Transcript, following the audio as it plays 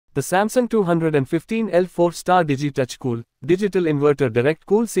The Samsung 215L 4-star Digi-Touch Cool, Digital Inverter Direct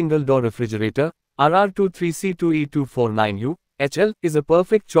Cool Single Door Refrigerator, RR23C2E249U, HL, is a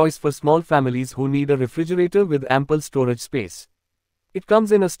perfect choice for small families who need a refrigerator with ample storage space. It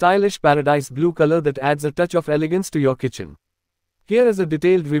comes in a stylish paradise blue color that adds a touch of elegance to your kitchen. Here is a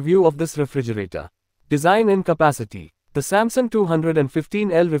detailed review of this refrigerator. Design and capacity. The Samsung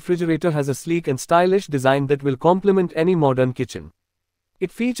 215L refrigerator has a sleek and stylish design that will complement any modern kitchen.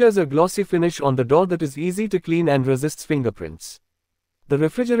 It features a glossy finish on the door that is easy to clean and resists fingerprints. The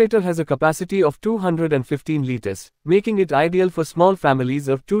refrigerator has a capacity of 215 liters, making it ideal for small families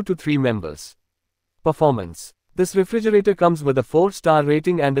of 2 to 3 members. Performance. This refrigerator comes with a 4-star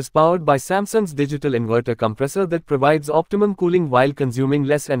rating and is powered by Samsung's digital inverter compressor that provides optimum cooling while consuming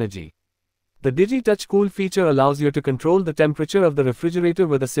less energy. The Digi-Touch Cool feature allows you to control the temperature of the refrigerator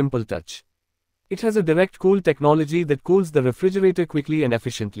with a simple touch. It has a direct cool technology that cools the refrigerator quickly and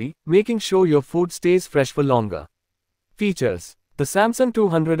efficiently, making sure your food stays fresh for longer. Features. The Samsung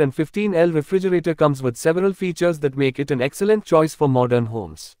 215L refrigerator comes with several features that make it an excellent choice for modern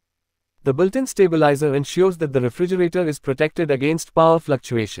homes. The built-in stabilizer ensures that the refrigerator is protected against power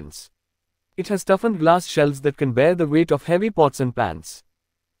fluctuations. It has toughened glass shelves that can bear the weight of heavy pots and pans.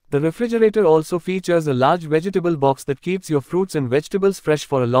 The refrigerator also features a large vegetable box that keeps your fruits and vegetables fresh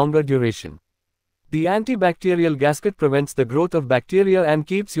for a longer duration. The antibacterial gasket prevents the growth of bacteria and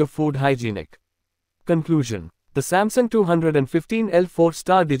keeps your food hygienic. Conclusion. The Samsung 215L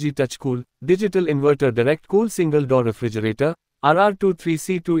 4-star Digi-Touch Cool, Digital Inverter Direct Cool Single Door Refrigerator,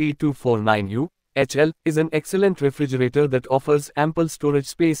 RR23C2E249U, HL, is an excellent refrigerator that offers ample storage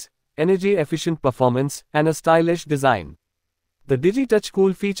space, energy-efficient performance, and a stylish design. The Digi-Touch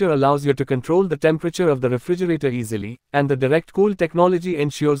Cool feature allows you to control the temperature of the refrigerator easily, and the Direct Cool technology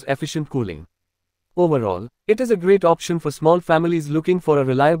ensures efficient cooling. Overall, it is a great option for small families looking for a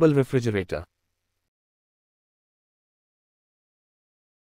reliable refrigerator.